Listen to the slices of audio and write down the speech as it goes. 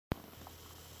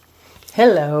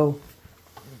Hello.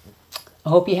 I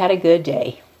hope you had a good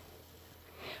day.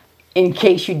 In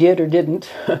case you did or didn't,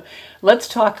 let's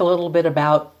talk a little bit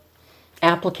about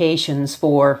applications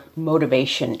for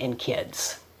motivation in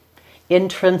kids.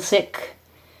 Intrinsic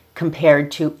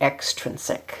compared to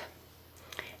extrinsic,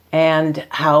 and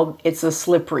how it's a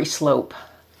slippery slope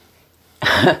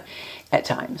at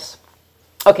times.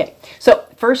 Okay, so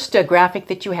first graphic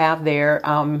that you have there,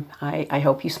 I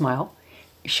hope you smile,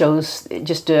 shows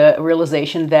just a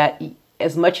realization that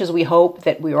as much as we hope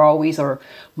that we always are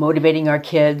motivating our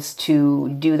kids to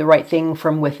do the right thing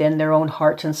from within their own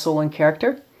heart and soul and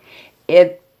character,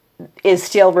 it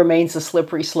still remains a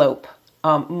slippery slope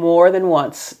more than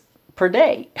once per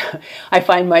day. I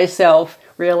find myself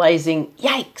realizing,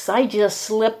 yikes, I just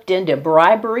slipped into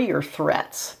bribery or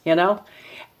threats,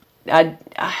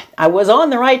 I was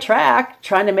on the right track,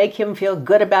 trying to make him feel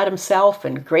good about himself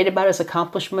and great about his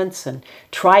accomplishments and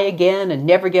try again and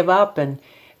never give up. And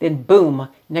then boom,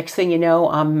 next thing you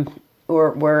know,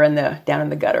 we're down in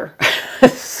the gutter.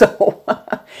 So,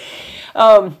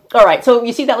 all right. So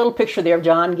you see that little picture there of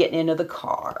John getting into the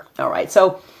car. All right.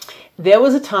 So there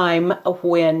was a time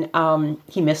when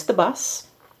he missed the bus,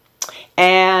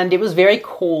 and it was very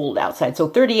cold outside. So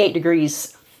 38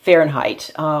 degrees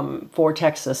Fahrenheit for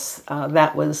Texas.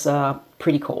 That was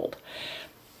pretty cold.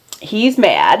 He's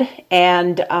mad,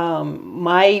 and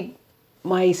my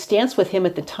stance with him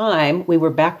at the time, we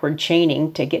were backward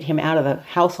chaining to get him out of the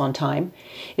house on time,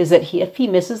 is that if he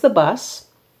misses the bus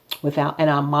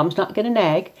and mom's not going to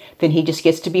nag, then he just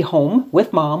gets to be home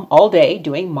with mom all day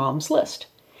doing mom's list.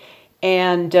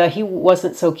 And he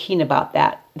wasn't so keen about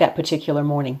that particular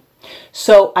morning.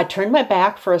 So I turned my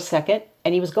back for a second,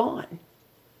 and he was gone.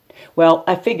 Well,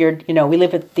 I figured, we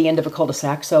live at the end of a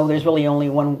cul-de-sac, so there's really only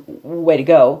one way to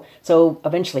go. So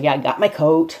eventually I got my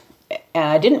coat, and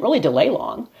I didn't really delay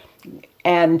long,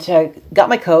 and got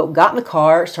my coat, got in the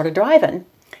car, started driving.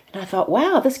 And I thought,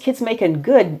 wow, this kid's making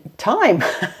good time.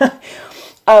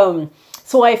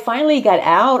 So I finally got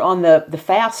out on the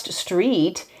fast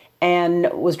street and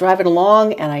was driving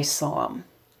along, and I saw him.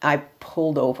 I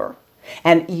pulled over.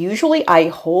 And usually I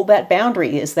hold that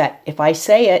boundary, is that if I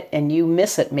say it and you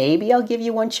miss it, maybe I'll give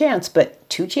you one chance, but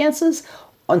two chances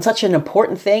on such an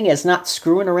important thing as not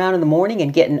screwing around in the morning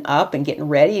and getting up and getting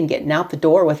ready and getting out the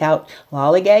door without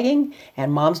lollygagging,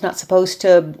 and mom's not supposed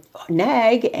to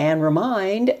nag and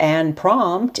remind and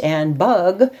prompt and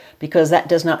bug, because that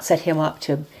does not set him up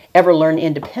to ever learn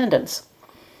independence.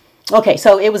 Okay,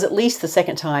 so it was at least the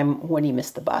second time when he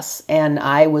missed the bus, and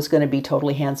I was going to be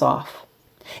totally hands off.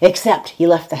 Except he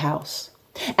left the house.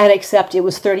 And except it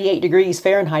was 38 degrees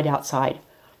Fahrenheit outside,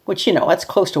 which, that's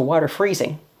close to water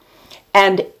freezing.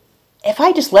 And if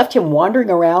I just left him wandering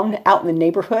around out in the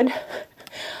neighborhood,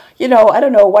 I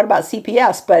don't know what about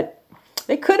CPS, but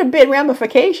there could have been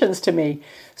ramifications to me.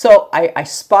 So I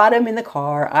spot him in the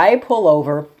car, I pull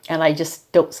over, and I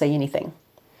just don't say anything.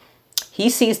 He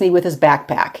sees me with his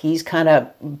backpack. He's kind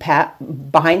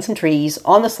of behind some trees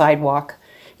on the sidewalk.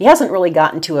 He hasn't really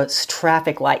gotten to a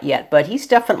traffic light yet, but he's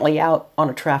definitely out on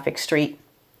a traffic street.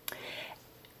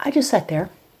 I just sat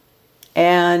there,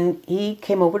 and he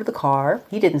came over to the car.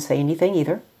 He didn't say anything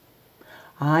either.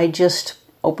 I just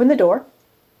opened the door,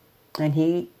 and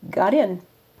he got in.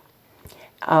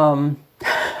 I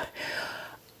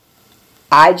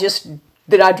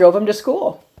drove him to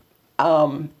school.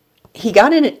 He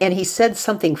got in and he said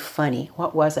something funny.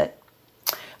 What was it?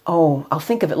 Oh, I'll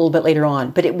think of it a little bit later on,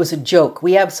 but it was a joke.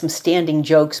 We have some standing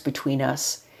jokes between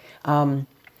us. The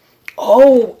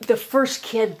first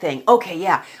kid thing. Okay,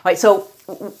 yeah. All right, so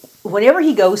whenever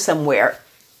he goes somewhere,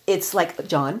 it's like,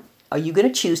 John, are you going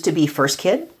to choose to be first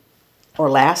kid or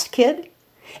last kid?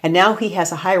 And now he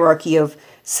has a hierarchy of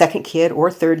second kid or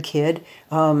third kid.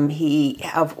 He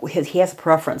has a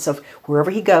preference of wherever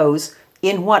he goes,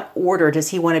 in what order does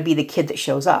he want to be the kid that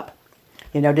shows up?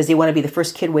 Does he want to be the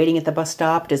first kid waiting at the bus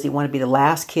stop? Does he want to be the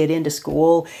last kid into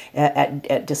school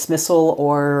at dismissal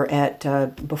or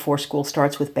before school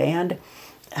starts with band?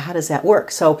 How does that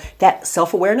work? So that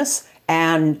self-awareness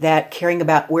and that caring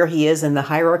about where he is in the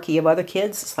hierarchy of other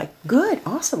kids, it's like, good,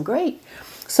 awesome, great.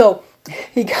 So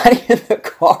he got in the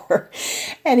car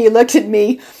and he looked at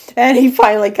me and he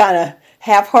finally kind of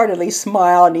half-heartedly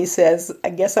smiled and he says, I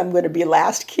guess I'm going to be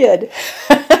last kid.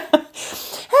 And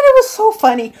it was so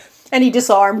funny. And he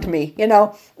disarmed me, and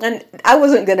I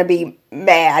wasn't going to be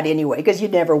mad anyway, because you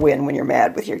never win when you're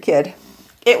mad with your kid.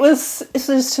 It was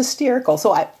just hysterical.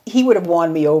 So he would have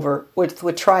won me over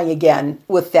with trying again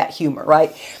with that humor,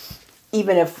 right?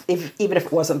 Even if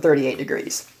it wasn't 38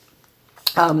 degrees.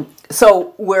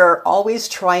 So we're always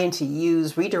trying to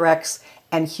use redirects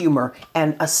and humor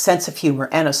and a sense of humor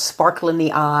and a sparkle in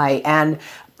the eye. And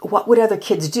what would other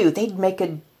kids do? They'd make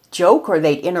a joke or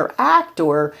they'd interact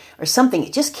or something.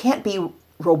 It just can't be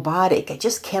robotic. It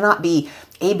just cannot be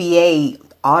ABA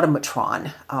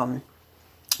automatron.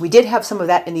 We did have some of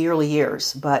that in the early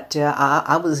years, but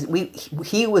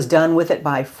he was done with it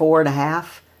by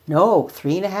 4.5. No,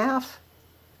 3.5.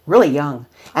 Really young.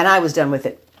 And I was done with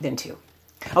it then too.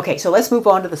 Okay, so let's move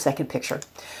on to the second picture,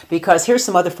 because here's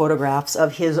some other photographs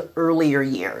of his earlier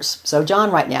years. So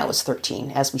John right now is 13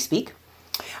 as we speak.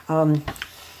 And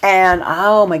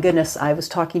oh my goodness, I was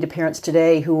talking to parents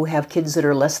today who have kids that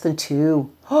are less than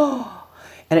 2.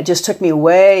 And it just took me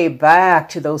way back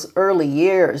to those early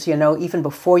years, even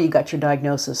before you got your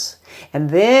diagnosis. And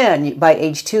then by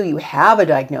age 2, you have a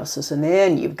diagnosis, and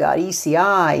then you've got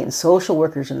ECI and social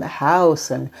workers in the house,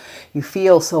 and you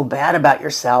feel so bad about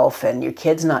yourself, and your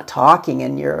kid's not talking,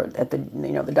 and you're at the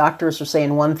doctors are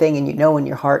saying one thing, and you know in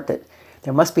your heart that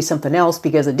there must be something else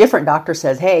because a different doctor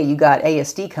says, hey, you got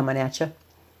ASD coming at you.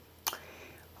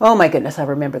 Oh my goodness, I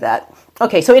remember that.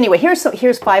 Okay, so anyway,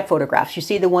 here's 5 photographs. You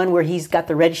see the one where he's got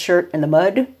the red shirt in the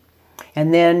mud,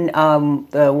 and then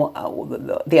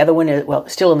the other one is, well,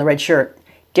 still in the red shirt,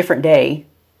 different day,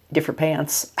 different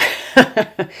pants.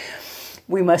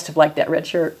 We must have liked that red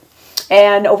shirt.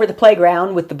 And over the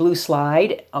playground with the blue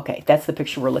slide. Okay, that's the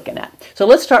picture we're looking at. So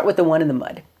let's start with the one in the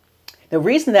mud. The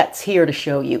reason that's here to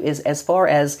show you is as far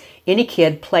as any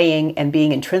kid playing and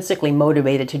being intrinsically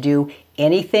motivated to do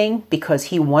anything because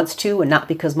he wants to and not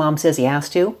because mom says he has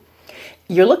to,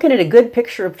 you're looking at a good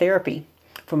picture of therapy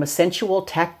from a sensual,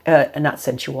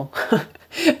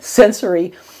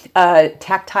 sensory,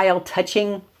 tactile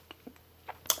touching,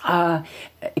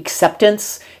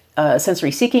 acceptance,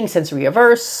 sensory seeking, sensory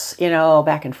averse,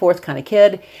 back and forth kind of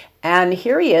kid. And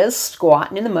here he is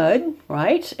squatting in the mud,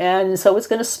 right? And so it's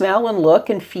going to smell and look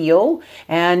and feel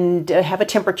and have a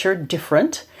temperature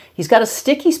different. He's got a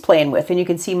stick he's playing with, and you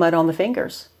can see mud on the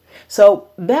fingers. So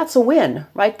that's a win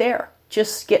right there.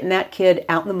 Just getting that kid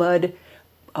out in the mud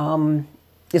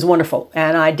is wonderful.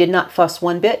 And I did not fuss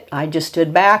one bit. I just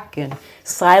stood back and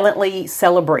silently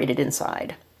celebrated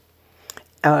inside.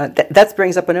 That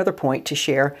brings up another point to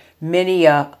share.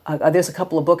 There's a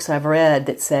couple of books I've read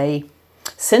that say,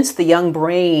 since the young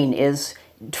brain is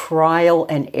trial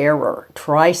and error,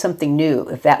 try something new.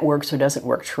 If that works or doesn't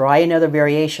work, try another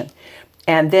variation.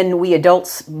 And then we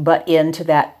adults butt into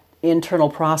that internal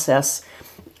process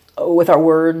with our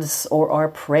words or our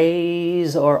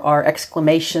praise or our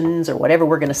exclamations or whatever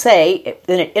we're going to say.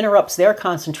 Then it interrupts their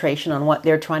concentration on what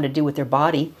they're trying to do with their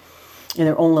body in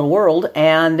their own little world,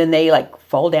 and then they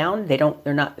fall down.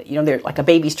 They're not, they're like a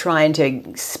baby's trying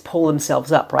to pull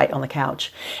themselves up right on the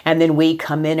couch. And then we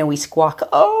come in and we squawk,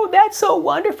 oh, that's so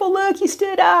wonderful. Look, you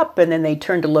stood up. And then they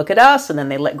turn to look at us, and then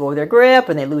they let go of their grip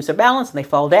and they lose their balance and they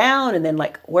fall down. And then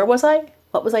where was I?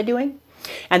 What was I doing?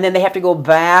 And then they have to go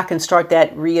back and start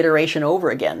that reiteration over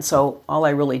again. So all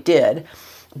I really did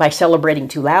by celebrating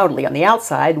too loudly on the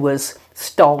outside was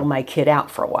stall my kid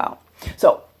out for a while.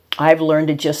 So I've learned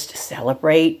to just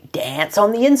celebrate, dance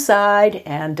on the inside,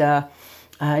 and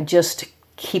just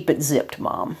keep it zipped,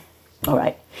 Mom. All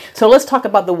right. So let's talk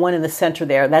about the one in the center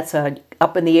there. That's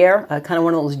up in the air, kind of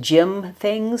one of those gym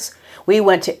things. We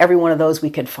went to every one of those we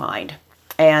could find.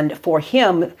 And for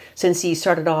him, since he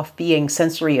started off being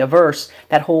sensory averse,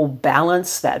 that whole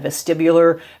balance, that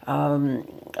vestibular,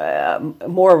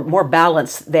 more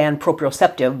balance than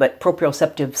proprioceptive, but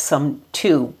proprioceptive some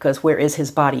too, because where is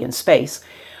his body in space?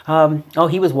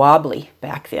 He was wobbly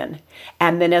back then.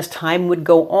 And then as time would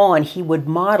go on, he would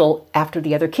model after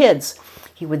the other kids.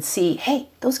 He would see, hey,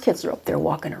 those kids are up there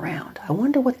walking around. I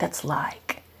wonder what that's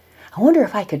like. I wonder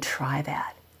if I could try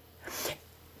that.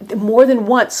 More than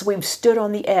once, we've stood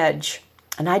on the edge,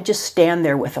 and I'd just stand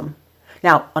there with him.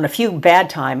 Now, on a few bad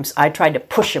times, I tried to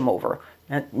push him over.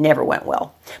 That never went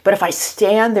well. But if I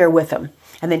stand there with him,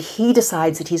 and then he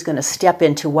decides that he's going to step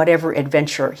into whatever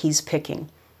adventure he's picking.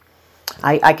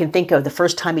 I can think of the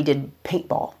first time he did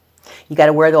paintball. You got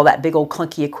to wear all that big old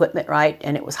clunky equipment, right?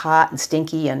 And it was hot and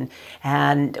stinky,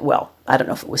 and well, I don't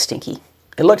know if it was stinky.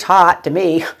 It looked hot to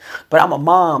me, but I'm a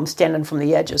mom standing from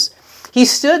the edges. He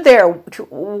stood there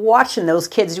watching those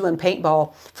kids doing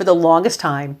paintball for the longest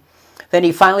time. Then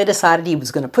he finally decided he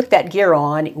was going to put that gear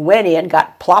on, went in,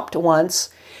 got plopped once,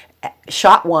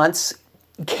 shot once,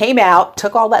 came out,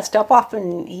 took all that stuff off,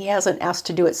 and he hasn't asked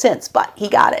to do it since, but he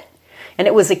got it. And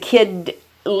it was a kid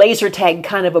laser tag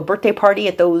kind of a birthday party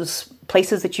at those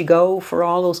places that you go for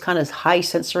all those kind of high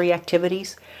sensory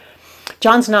activities.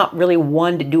 John's not really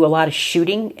one to do a lot of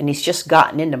shooting, and he's just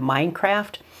gotten into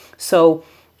Minecraft. So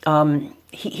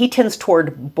he tends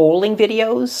toward bowling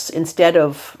videos instead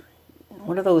of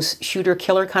one of those shooter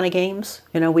killer kind of games.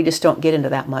 We just don't get into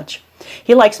that much.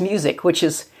 He likes music, which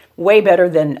is way better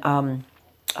than,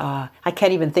 I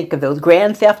can't even think of those,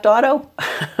 Grand Theft Auto.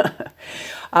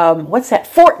 What's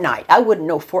that? Fortnite. I wouldn't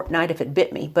know Fortnite if it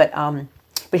bit me, but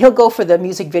he'll go for the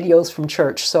music videos from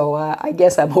church, so I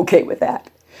guess I'm okay with that.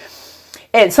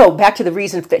 And so back to the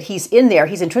reason that he's in there,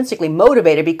 he's intrinsically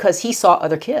motivated because he saw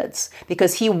other kids,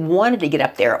 because he wanted to get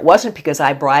up there. It wasn't because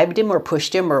I bribed him or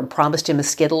pushed him or promised him a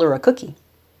Skittle or a cookie.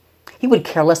 He would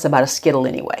care less about a Skittle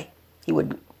anyway.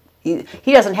 He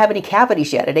doesn't have any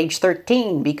cavities yet at age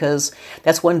 13, because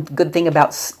that's one good thing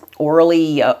about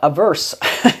orally averse.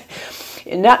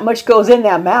 Not much goes in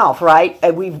that mouth, right?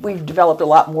 And we've developed a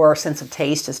lot more sense of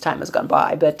taste as time has gone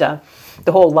by. But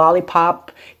the whole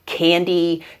lollipop,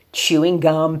 candy, chewing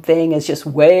gum thing is just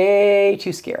way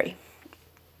too scary.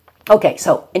 Okay,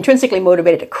 so intrinsically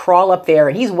motivated to crawl up there,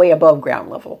 and he's way above ground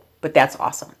level, but that's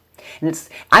awesome. And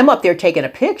I'm up there taking a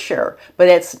picture, but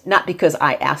it's not because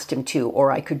I asked him to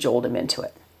or I cajoled him into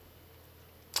it.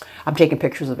 I'm taking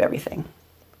pictures of everything.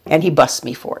 And he busts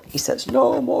me for it. He says,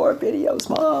 "No more videos,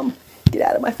 Mom. Get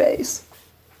out of my face."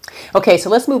 Okay, so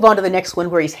let's move on to the next one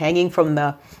where he's hanging from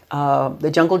the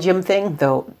jungle gym thing,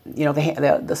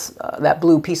 that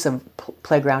blue piece of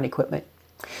playground equipment.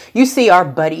 You see our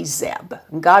buddy Zeb.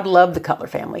 God love the Cutler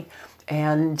family.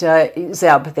 And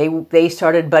Zeb, they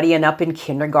started buddying up in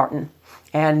kindergarten.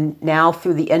 And now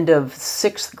through the end of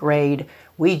 6th grade,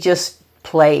 we just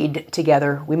played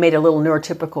together. We made a little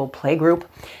neurotypical play group.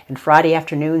 And Friday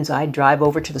afternoons, I'd drive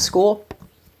over to the school,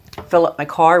 fill up my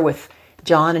car with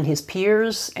John and his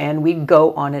peers, and we'd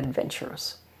go on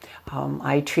adventures.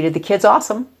 I treated the kids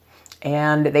awesome,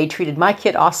 and they treated my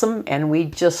kid awesome, and we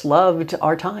just loved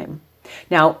our time.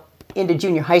 Now, into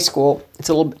junior high school, it's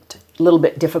a little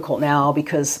bit difficult now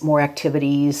because more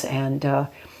activities, and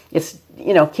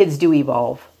kids do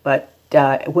evolve. But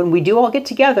when we do all get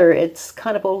together, it's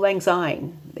kind of auld lang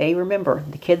syne.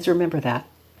 The kids remember that.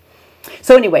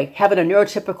 So anyway, having a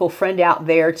neurotypical friend out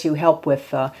there to help with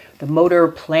the motor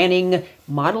planning,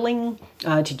 modeling,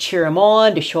 to cheer him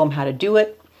on, to show him how to do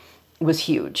it, was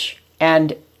huge.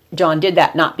 And John did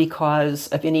that not because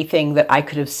of anything that I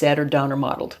could have said or done or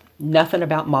modeled. Nothing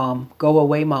about Mom. Go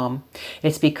away, Mom.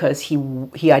 It's because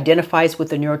he identifies with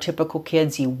the neurotypical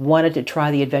kids. He wanted to try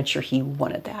the adventure. He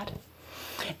wanted that.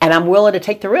 And I'm willing to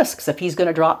take the risks. If he's going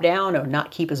to drop down or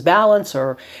not keep his balance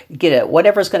or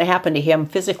whatever's going to happen to him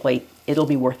physically, it'll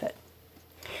be worth it.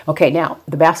 Okay, now,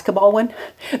 the basketball one,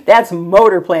 that's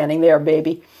motor planning there,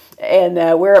 baby. And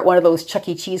we're at one of those Chuck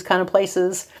E. Cheese kind of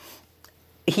places.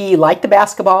 He liked the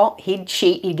basketball. He'd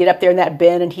cheat. He'd get up there in that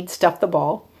bin and he'd stuff the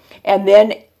ball. And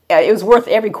then it was worth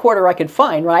every quarter I could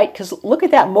find, right? Because look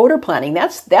at that motor planning.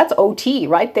 That's OT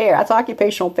right there. That's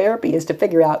occupational therapy, is to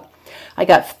figure out, I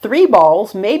got 3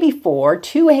 balls, maybe 4,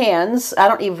 2 hands. I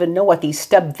don't even know what these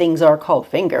stub things are called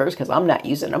fingers, because I'm not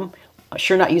using them. I'm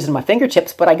sure not using my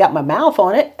fingertips, but I got my mouth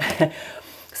on it.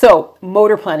 So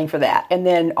motor planning for that. And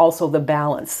then also the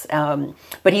balance.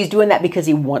 But he's doing that because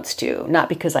he wants to, not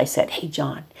because I said, "Hey,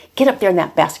 John, get up there in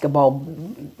that basketball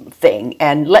thing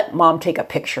and let Mom take a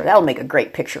picture. That'll make a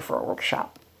great picture for a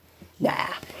workshop." Nah,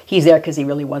 he's there because he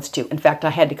really wants to. In fact, I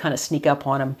had to kind of sneak up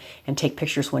on him and take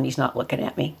pictures when he's not looking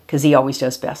at me, because he always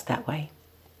does best that way.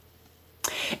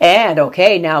 And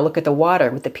okay, now look at the water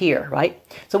with the pier, right?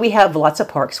 So we have lots of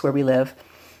parks where we live.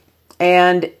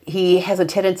 And he has a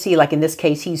tendency, like in this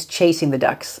case, he's chasing the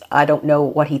ducks. I don't know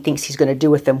what he thinks he's going to do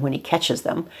with them when he catches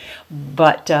them.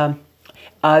 But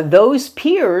those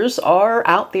piers are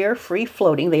out there free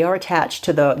floating. They are attached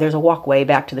to there's a walkway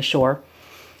back to the shore.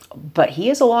 But he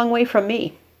is a long way from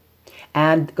me.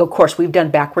 And of course, we've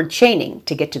done backward chaining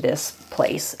to get to this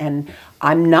place. And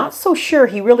I'm not so sure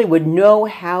he really would know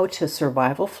how to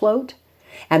survival float.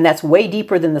 And that's way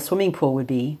deeper than the swimming pool would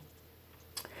be.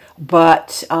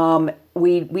 But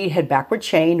we had backward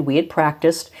chained, we had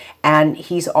practiced, and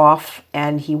he's off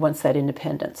and he wants that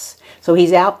independence. So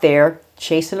he's out there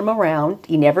chasing him around.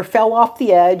 He never fell off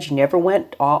the edge, he never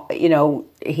went off,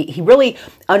 he really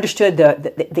understood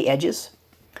the edges.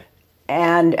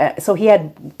 And so he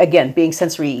had, again, being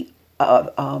sensory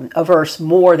averse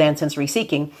more than sensory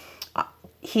seeking,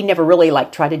 he never really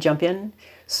tried to jump in.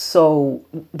 So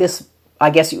this, I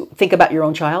guess you think about your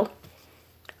own child.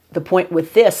 The point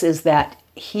with this is that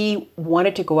he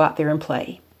wanted to go out there and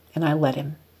play, and I let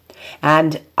him.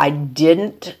 And I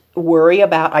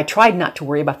tried not to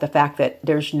worry about the fact that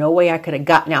there's no way I could have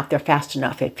gotten out there fast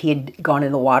enough if he had gone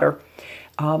in the water.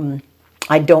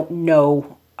 I don't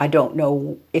know.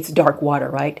 It's dark water,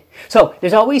 right? So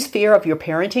there's always fear of your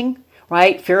parenting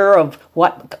right? Fear of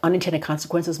what unintended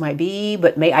consequences might be.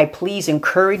 But may I please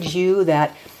encourage you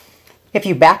that if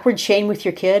you backward chain with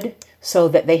your kid so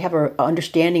that they have an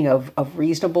understanding of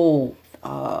reasonable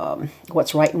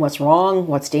what's right and what's wrong,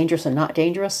 what's dangerous and not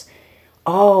dangerous.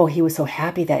 Oh, he was so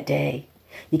happy that day.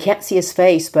 You can't see his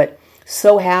face, but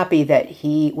so happy that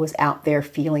he was out there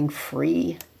feeling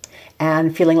free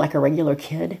and feeling like a regular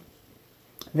kid.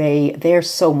 They're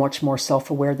so much more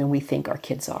self-aware than we think our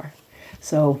kids are.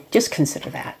 So just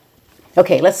consider that.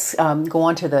 Okay, let's go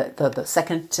on to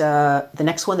the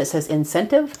next one that says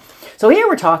incentive. So here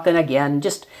we're talking again,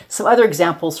 just some other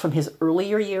examples from his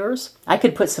earlier years. I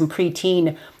could put some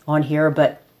preteen on here,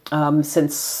 but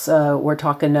since we're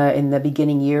talking in the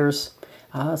beginning years,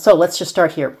 so let's just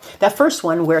start here. That first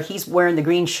one where he's wearing the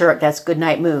green shirt, that's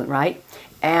Goodnight Moon, right?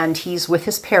 And he's with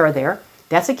his para there.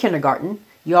 That's a kindergarten.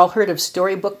 You all heard of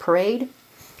Storybook Parade?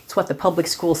 It's what the public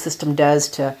school system does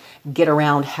to get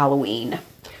around Halloween.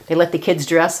 They let the kids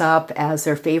dress up as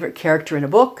their favorite character in a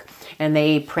book, and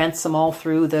they prance them all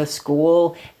through the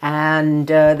school, and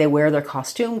they wear their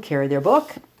costume, carry their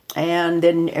book, and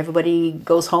then everybody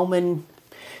goes home and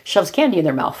shoves candy in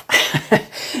their mouth.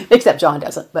 Except John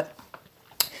doesn't. But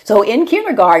so in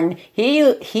kindergarten,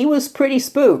 he was pretty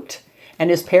spooked, and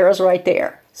his para's right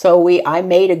there. So I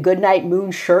made a Goodnight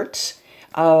Moon shirt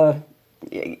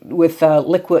with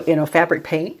liquid, fabric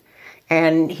paint.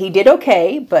 And he did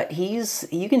okay, but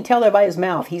you can tell there by his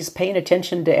mouth, he's paying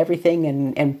attention to everything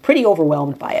and pretty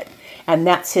overwhelmed by it. And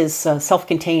that's his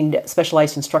self-contained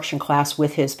specialized instruction class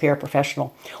with his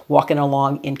paraprofessional walking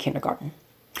along in kindergarten.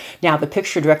 Now, the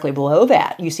picture directly below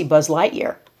that, you see Buzz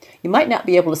Lightyear. You might not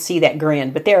be able to see that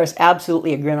grin, but there is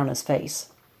absolutely a grin on his face.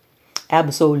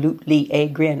 Absolutely a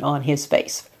grin on his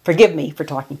face. Forgive me for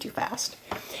talking too fast.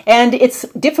 And it's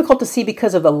difficult to see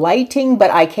because of the lighting,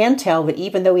 but I can tell that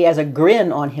even though he has a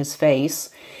grin on his face,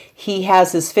 he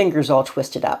has his fingers all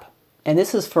twisted up. And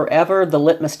this is forever the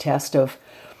litmus test of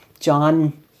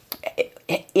John's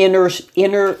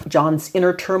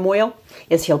inner turmoil,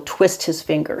 is he'll twist his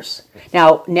fingers.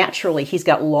 Now, naturally, he's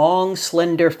got long,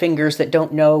 slender fingers that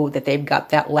don't know that they've got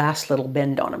that last little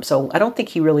bend on them. So I don't think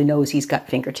he really knows he's got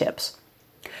fingertips.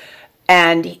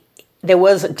 And there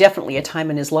was definitely a time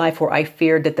in his life where I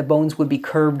feared that the bones would be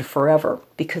curved forever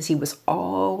because he was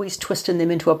always twisting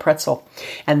them into a pretzel.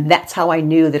 And that's how I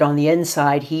knew that on the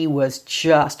inside he was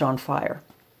just on fire.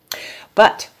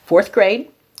 But 4th grade,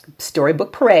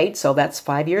 Storybook Parade, so that's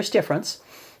 5 years difference.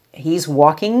 He's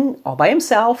walking all by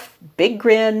himself, big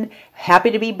grin,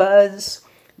 happy to be Buzz,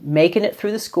 making it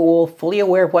through the school, fully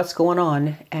aware of what's going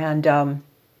on, and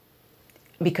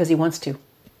because he wants to.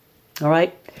 All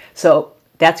right? So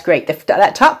that's great.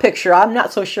 That top picture, I'm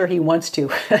not so sure he wants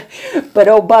to,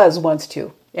 but Buzz wants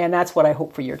to. And that's what I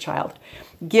hope for your child.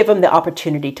 Give them the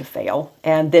opportunity to fail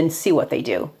and then see what they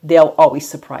do. They'll always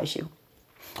surprise you.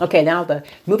 Okay, now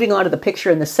moving on to the picture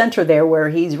in the center there where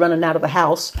he's running out of the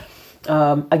house.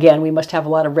 Again, we must have a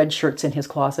lot of red shirts in his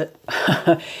closet.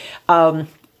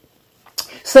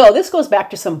 So this goes back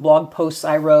to some blog posts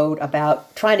I wrote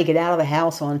about trying to get out of the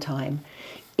house on time.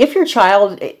 If your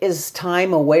child is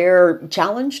time aware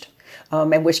challenged,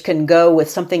 and which can go with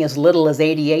something as little as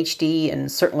ADHD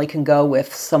and certainly can go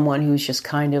with someone who's just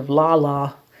kind of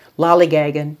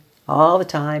lollygagging all the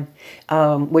time,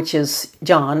 which is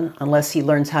John, unless he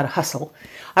learns how to hustle.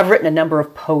 I've written a number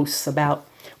of posts about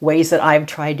ways that I've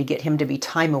tried to get him to be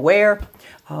time aware,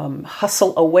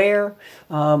 hustle aware,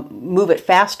 move it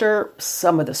faster,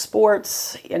 some of the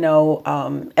sports,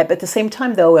 at the same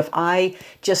time though, if I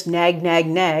just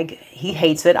nag, he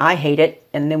hates it, I hate it,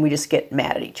 and then we just get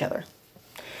mad at each other.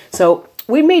 So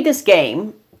we made this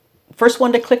game, first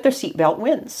one to click their seatbelt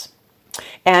wins.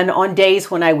 And on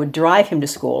days when I would drive him to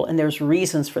school, and there's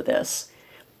reasons for this,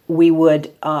 we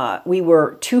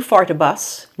were too far to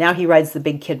bus. Now he rides the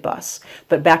big kid bus.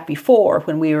 But back before,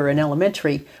 when we were in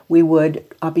elementary, we would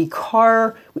be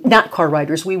not car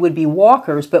riders, we would be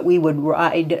walkers, but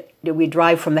we'd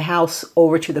drive from the house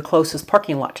over to the closest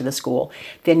parking lot to the school,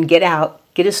 then get out,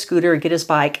 get his scooter, get his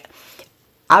bike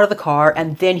out of the car,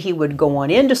 and then he would go on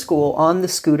into school on the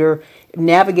scooter,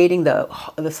 navigating the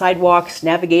sidewalks,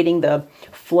 navigating the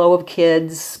flow of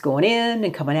kids going in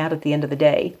and coming out at the end of the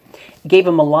day. Gave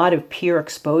him a lot of peer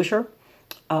exposure,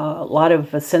 a lot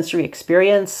of sensory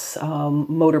experience,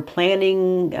 motor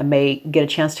planning. I may get a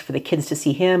chance for the kids to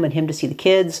see him and him to see the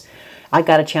kids. I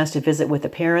got a chance to visit with the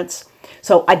parents.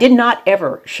 So I did not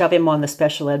ever shove him on the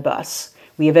special ed bus.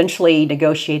 We eventually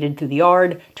negotiated through the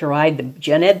yard to ride the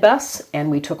gen ed bus,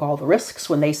 and we took all the risks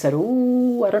when they said,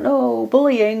 "Ooh, I don't know,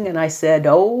 bullying." And I said,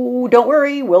 "Oh, don't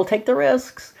worry, we'll take the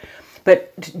risks."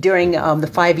 But during the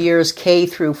 5 years K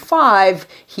through 5,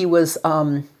 he was,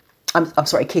 I'm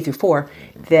sorry, K through 4,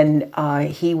 then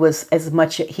he was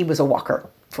he was a walker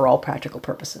for all practical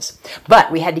purposes.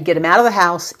 But we had to get him out of the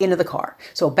house, into the car.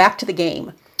 So back to the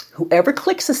game. Whoever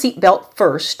clicks the seatbelt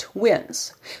first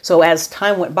wins. So as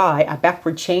time went by, I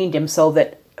backward chained him so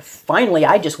that finally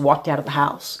I just walked out of the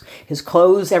house. His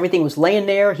clothes, everything was laying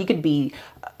there. He could be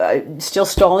still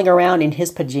stalling around in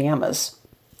his pajamas.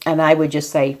 And I would just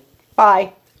say,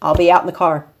 bye, I'll be out in the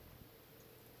car.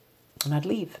 And I'd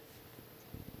leave.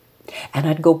 And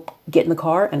I'd go get in the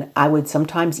car, and I would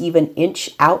sometimes even inch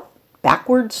out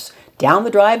backwards down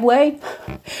the driveway.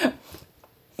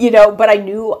 But I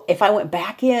knew if I went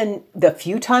back in, the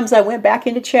few times I went back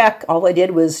in to check, all I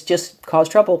did was just cause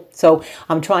trouble. So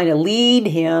I'm trying to lead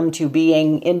him to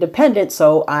being independent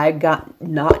so I got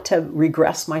not to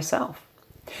regress myself.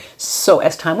 So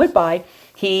as time went by,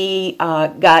 he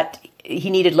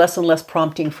needed less and less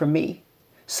prompting from me.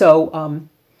 So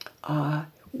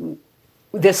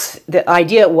the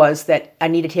idea was that I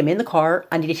needed him in the car.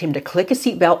 I needed him to click a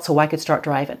seatbelt so I could start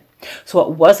driving. So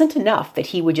it wasn't enough that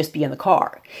he would just be in the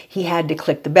car. He had to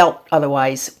click the belt,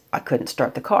 otherwise I couldn't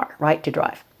start the car, right, to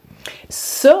drive.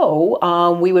 So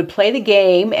we would play the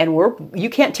game, and you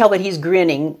can't tell that he's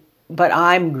grinning, but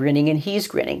I'm grinning and he's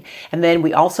grinning. And then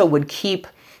we also would keep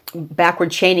backward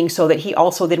chaining so that he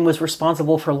also then was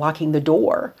responsible for locking the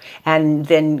door and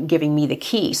then giving me the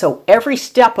key. So every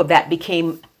step of that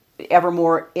became ever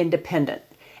more independent.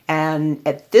 And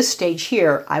at this stage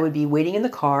here, I would be waiting in the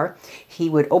car. He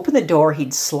would open the door,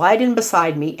 he'd slide in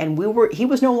beside me, and he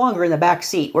was no longer in the back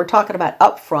seat. We're talking about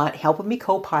up front, helping me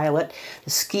co-pilot. The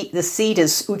seat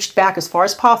is ooched back as far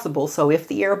as possible, so if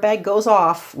the airbag goes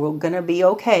off, we're going to be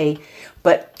okay.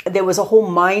 But there was a whole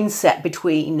mindset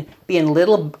between being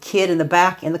little kid in the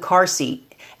back in the car seat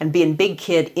and being big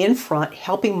kid in front,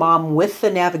 helping mom with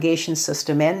the navigation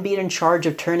system and being in charge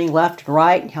of turning left and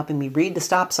right and helping me read the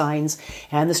stop signs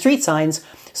and the street signs.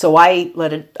 So I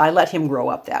let him grow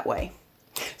up that way.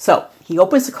 So he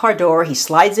opens the car door, he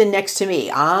slides in next to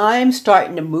me. I'm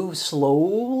starting to move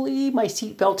slowly my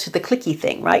seatbelt to the clicky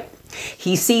thing, right?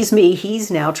 He sees me,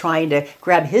 he's now trying to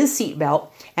grab his seatbelt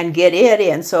and get it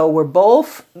in. So we're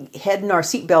both heading our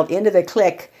seatbelt into the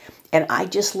click. And I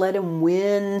just let him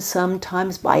win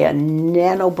sometimes by a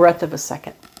nano breath of a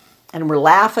second. And we're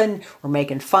laughing, we're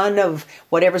making fun of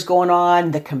whatever's going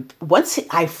on. Once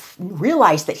I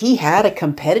realized that he had a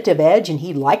competitive edge and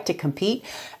he liked to compete,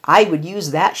 I would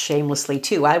use that shamelessly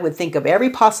too. I would think of every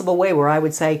possible way where I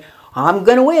would say, I'm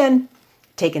going to win.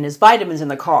 Taking his vitamins in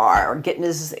the car, or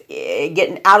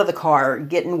getting out of the car,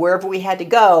 getting wherever we had to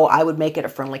go, I would make it a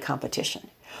friendly competition.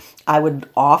 I would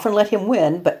often let him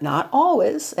win, but not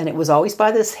always. And it was always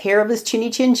by this hair of his chinny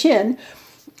chin chin.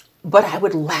 But I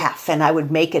would laugh and I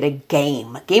would make it a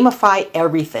game. Gamify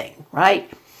everything, right?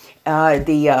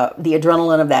 The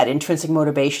adrenaline of that, intrinsic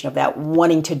motivation of that,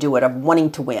 wanting to do it, of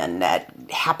wanting to win, that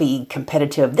happy,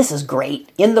 competitive, this is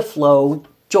great, in the flow,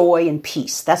 joy and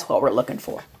peace. That's what we're looking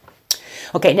for.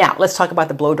 Okay, now let's talk about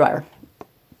the blow dryer.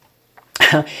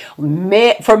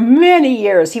 For many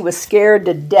years, he was scared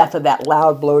to death of that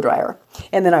loud blow dryer.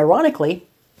 And then ironically,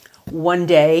 one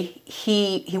day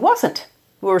he wasn't.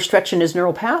 We were stretching his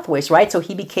neural pathways, right? So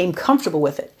he became comfortable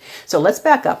with it. So let's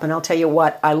back up and I'll tell you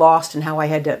what I lost and how I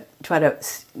had to try to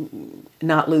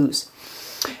not lose.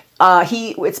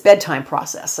 It's bedtime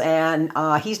process, and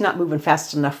he's not moving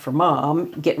fast enough for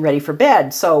mom, getting ready for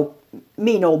bed. So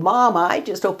mean old mom, I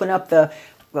just open up the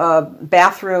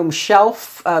bathroom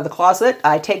shelf, the closet.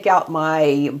 I take out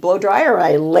my blow dryer and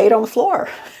I lay it on the floor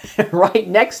right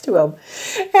next to him.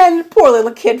 And poor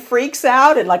little kid freaks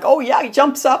out and like, oh yeah, he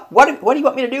jumps up. What do you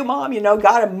want me to do, mom?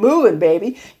 Got him moving,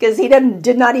 baby. Because he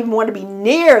did not even want to be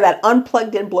near that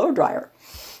unplugged in blow dryer.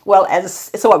 Well, I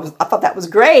thought that was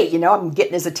great. I'm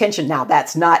getting his attention. Now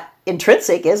that's not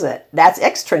intrinsic, is it? That's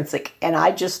extrinsic. And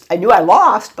I knew I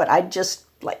lost, but I just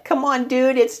like, come on,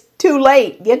 dude, it's too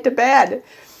late. Get to bed.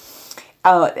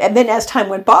 And then as time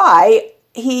went by,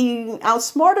 he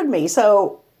outsmarted me.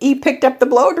 So he picked up the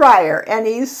blow dryer and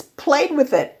he's played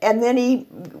with it. And then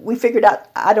we figured out,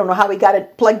 I don't know how he got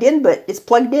it plugged in, but it's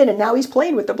plugged in and now he's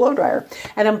playing with the blow dryer.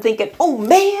 And I'm thinking, oh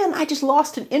man, I just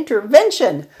lost an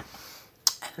intervention.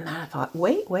 And I thought,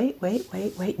 wait,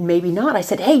 maybe not. I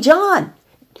said, hey, John,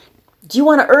 do you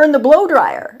want to earn the blow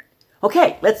dryer?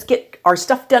 Okay, let's get our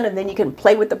stuff done and then you can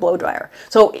play with the blow dryer.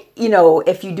 So,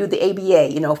 if you do the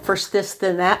ABA, first this,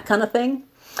 then that kind of thing.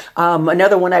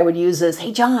 Another one I would use is,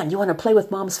 hey, John, you want to play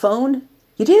with mom's phone?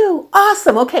 You do?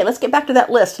 Awesome. Okay, let's get back to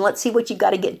that list and let's see what you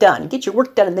got to get done. Get your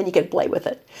work done and then you can play with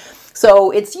it. So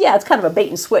it's kind of a bait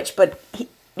and switch, but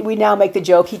we now make the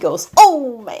joke. He goes,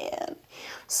 "Oh man."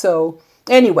 So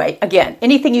anyway, again,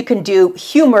 anything you can do,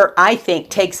 humor, I think,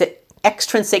 takes it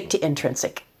extrinsic to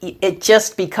intrinsic. It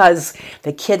just because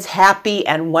the kid's happy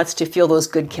and wants to feel those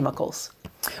good chemicals.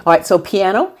 All right, so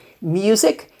piano,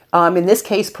 music, in this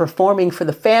case, performing for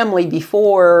the family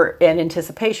before in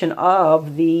anticipation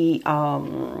of the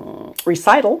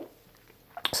recital.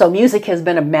 So music has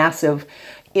been a massive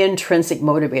intrinsic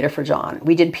motivator for John.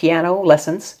 We did piano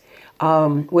lessons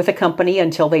with a company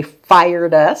until they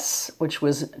fired us, which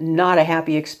was not a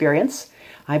happy experience.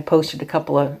 I posted a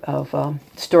couple of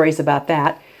stories about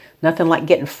that. Nothing like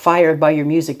getting fired by your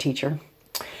music teacher.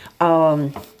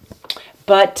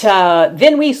 But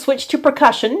then we switched to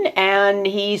percussion, and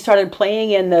he started playing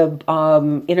in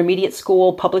the intermediate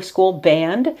school, public school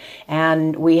band.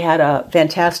 And we had a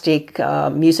fantastic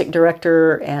music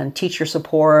director and teacher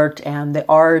support, and the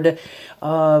art.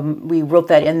 We wrote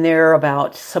that in there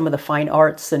about some of the fine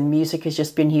arts, and music has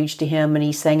just been huge to him, and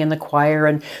he sang in the choir.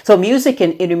 And so music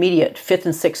in intermediate, 5th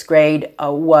and 6th grade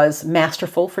was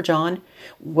masterful for John.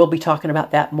 We'll be talking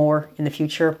about that more in the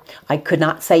future. I could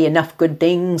not say enough good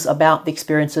things about the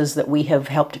experiences that we have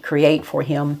helped to create for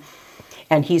him,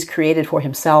 and he's created for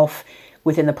himself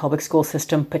within the public school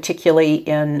system, particularly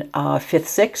in 5th,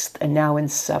 6th, and now in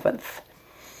 7th.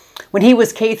 When he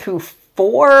was K through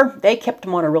 4, they kept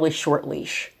him on a really short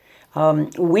leash.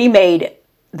 We made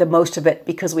the most of it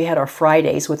because we had our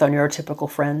Fridays with our neurotypical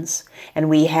friends, and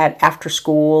we had after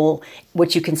school,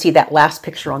 which you can see that last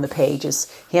picture on the page is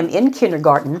him in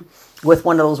kindergarten with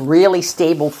one of those really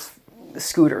stable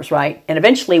scooters, right? And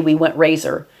eventually we went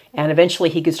Razor, and eventually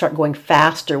he could start going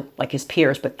faster like his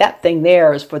peers. But that thing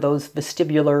there is for those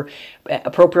vestibular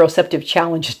proprioceptive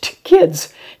challenged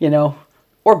kids,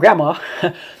 or grandma.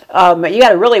 You got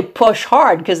to really push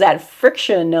hard because that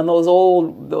friction on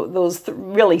those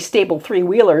really stable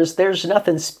three-wheelers, there's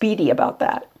nothing speedy about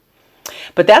that.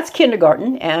 But that's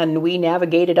kindergarten, and we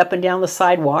navigated up and down the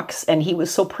sidewalks, and he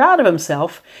was so proud of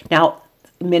himself. Now,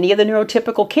 many of the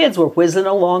neurotypical kids were whizzing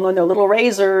along on their little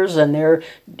Razors and their,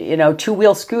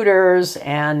 two-wheel scooters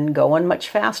and going much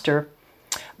faster.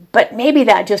 But maybe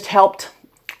that just helped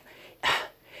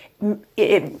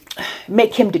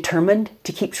make him determined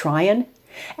to keep trying.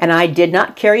 And I did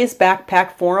not carry his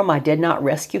backpack for him. I did not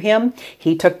rescue him.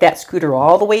 He took that scooter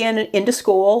all the way into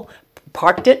school,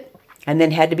 parked it, and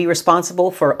then had to be responsible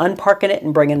for unparking it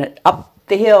and bringing it up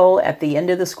the hill at the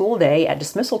end of the school day at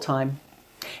dismissal time.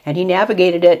 And he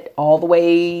navigated it all the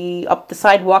way up the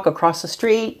sidewalk, across the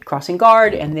street, crossing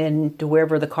guard, and then to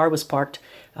wherever the car was parked,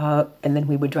 and then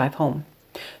we would drive home.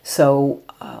 So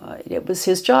it was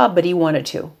his job, but he wanted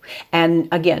to. And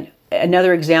again,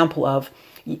 another example of,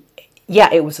 yeah,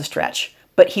 it was a stretch,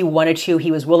 but he wanted to,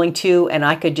 he was willing to, and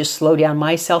I could just slow down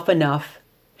myself enough.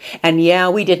 And yeah,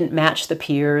 we didn't match the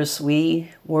peers.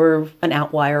 We were an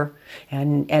outlier,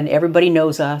 and everybody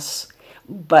knows us.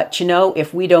 But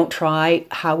if we don't try,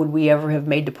 how would we ever have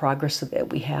made the progress that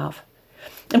we have?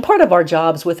 And part of our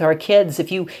jobs with our kids,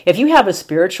 if you have a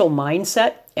spiritual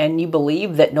mindset and you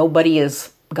believe that nobody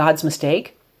is God's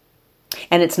mistake,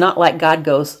 and it's not like God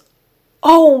goes,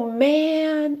 "Oh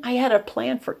man, I had a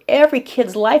plan for every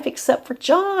kid's life except for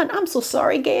John. I'm so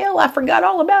sorry, Gail. I forgot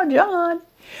all about John."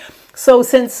 So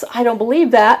since I don't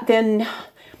believe that, then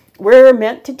we're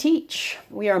meant to teach.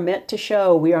 We are meant to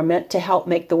show. We are meant to help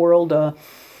make the world a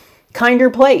kinder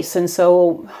place. And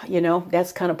so,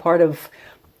 that's kind of part of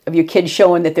your kids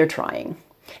showing that they're trying.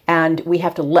 And we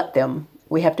have to let them.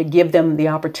 We have to give them the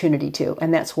opportunity to.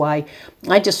 And that's why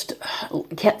I just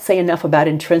can't say enough about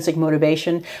intrinsic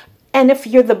motivation. And if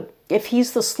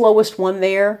he's the slowest one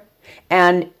there,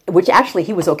 and which actually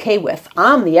he was okay with.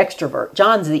 I'm the extrovert.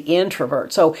 John's the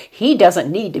introvert. So he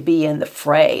doesn't need to be in the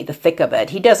fray, the thick of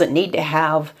it. He doesn't need to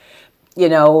have,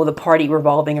 the party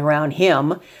revolving around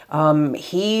him.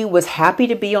 He was happy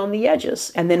to be on the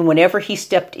edges. And then whenever he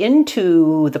stepped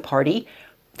into the party,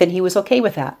 then he was okay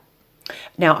with that.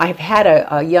 Now, I've had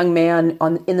a young man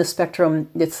in the spectrum,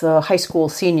 it's a high school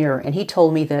senior, and he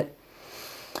told me that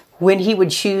when he would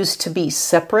choose to be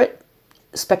separate,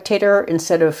 spectator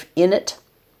instead of in it,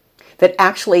 that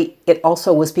actually it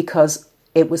also was because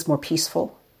it was more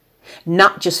peaceful.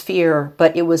 Not just fear,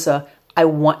 but it was I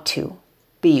want to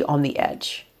be on the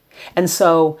edge. And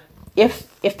so if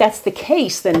that's the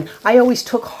case, then I always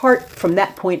took heart from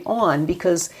that point on,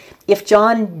 because if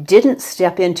John didn't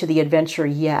step into the adventure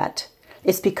yet,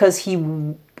 it's because he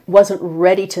wasn't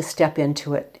ready to step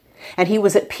into it. And he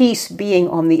was at peace being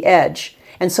on the edge.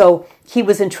 And so he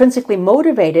was intrinsically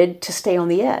motivated to stay on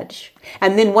the edge.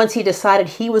 And then once he decided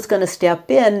he was going to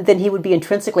step in, then he would be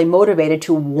intrinsically motivated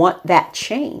to want that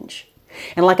change.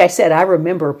 And like I said, I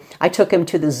remember I took him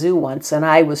to the zoo once and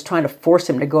I was trying to force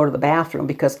him to go to the bathroom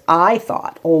because I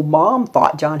thought, Mom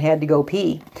thought John had to go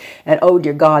pee. And oh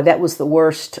dear God, that was the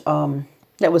worst,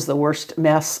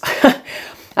 mess.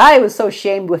 I was so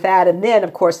shamed with that. And then,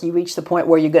 of course, you reach the point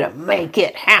where you're going to make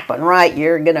it happen, right?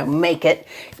 You're going to make it.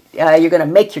 You're going to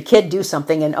make your kid do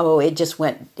something. And it just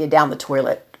went down the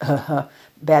toilet.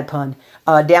 Bad pun.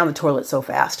 Down the toilet so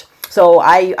fast. So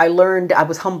I learned, I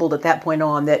was humbled at that point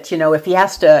on that,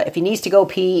 if he needs to go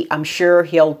pee, I'm sure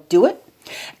he'll do it.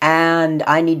 And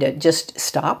I need to just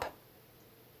stop.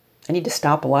 I need to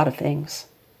stop a lot of things.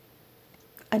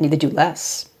 I need to do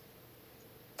less.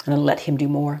 And I'll let him do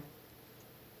more.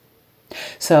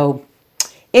 So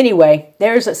anyway,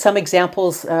 there's some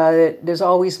examples. There's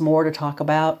always more to talk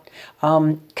about.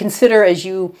 Consider as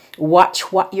you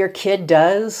watch what your kid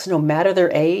does, no matter their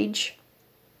age.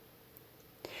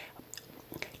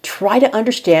 Try to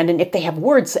understand, and if they have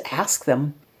words, ask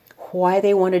them why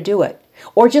they want to do it.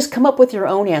 Or just come up with your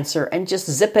own answer and just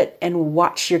zip it and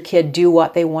watch your kid do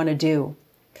what they want to do.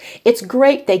 It's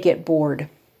great they get bored.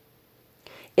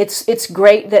 It's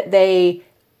great that they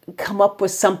come up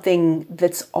with something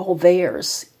that's all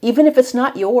theirs, even if it's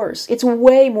not yours. It's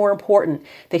way more important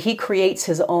that he creates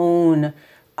his own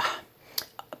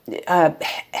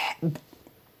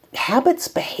habits,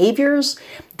 behaviors.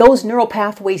 Those neural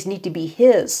pathways need to be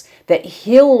his, that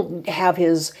he'll have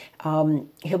his,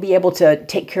 he'll be able to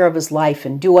take care of his life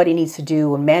and do what he needs to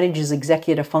do and manage his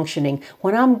executive functioning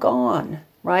when I'm gone.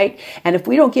 Right? And if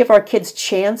we don't give our kids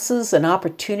chances and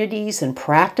opportunities and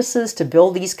practices to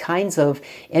build these kinds of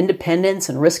independence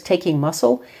and risk-taking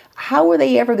muscle, how are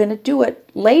they ever going to do it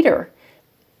later?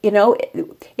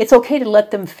 It's okay to let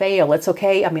them fail. It's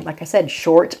okay. I mean, like I said,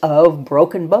 short of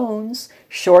broken bones,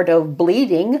 short of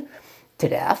bleeding to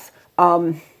death,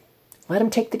 let them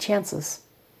take the chances.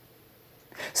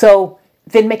 So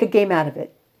then make a game out of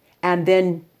it. And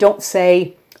then don't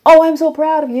say, "Oh, I'm so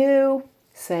proud of you."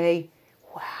 Say,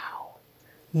 "Wow,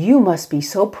 you must be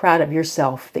so proud of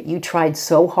yourself that you tried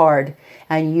so hard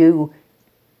and you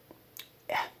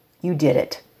did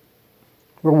it."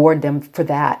 Reward them for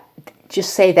that.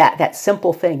 Just say that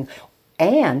simple thing.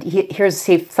 And here's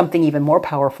something even more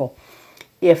powerful.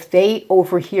 If they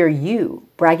overhear you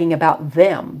bragging about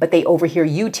them, but they overhear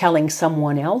you telling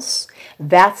someone else,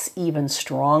 that's even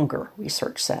stronger,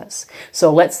 research says.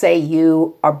 So let's say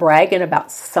you are bragging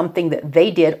about something that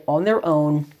they did on their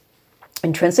own,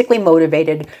 intrinsically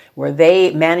motivated, where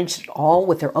they managed it all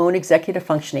with their own executive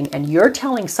functioning, and you're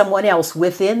telling someone else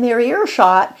within their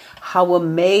earshot how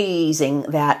amazing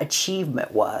that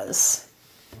achievement was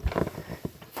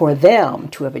for them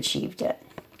to have achieved it.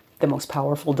 The most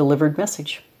powerful delivered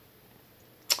message.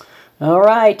 All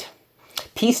right.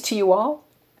 Peace to you all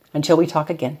until we talk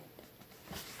again.